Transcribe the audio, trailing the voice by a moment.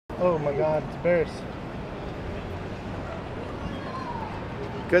Oh my God, it's Barris.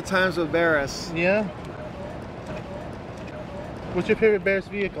 Good times with Barris. Yeah? What's your favorite Barris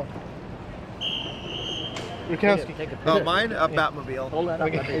vehicle? Rukowski. Take a picture. Oh, mine? A Batmobile. Hold that up.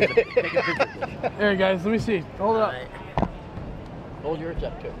 Take a picture. There, guys, let me see. Hold it up. Right. Hold yours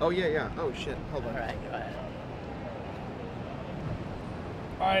up too. Oh, yeah, yeah. Oh, shit. Hold on. All right, go ahead.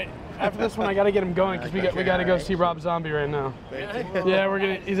 All right. After this one, I gotta get him going because we gotta go see Rob Zombie right now. Yeah, we're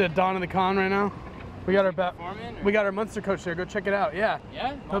gonna. He's at Dawn of the Con right now. We got our Munster coach there. Go check it out. Yeah.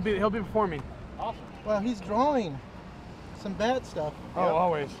 Yeah. He'll be performing. Awesome. Well, he's drawing some bad stuff. Oh,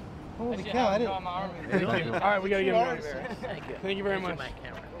 always. Holy cow, I didn't. Thank you. All right, we gotta get him going. Thank you. Thank you very much. My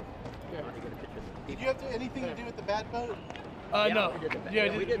camera. I want to get a picture. Did you have anything to do with the bat boat? No. we did the- Yeah,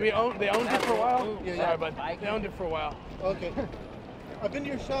 they owned it for a while. Yeah, Sorry, bud. They owned it for a while. Okay. I've been to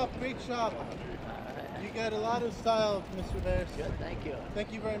your shop, great shop. You got a lot of style, Mr. Barris. Good, thank you.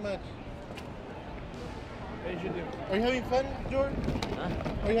 Thank you very much. As you do. Are you having fun, Jordan? Huh?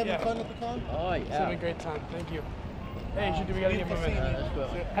 Are you having Yeah. fun at the con? Oh, It's having a yeah. great time. Thank you. Hey, you should do. We gotta get Beautiful moving. seeing you. Let's go.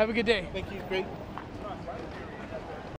 Have a good day. Thank you, great.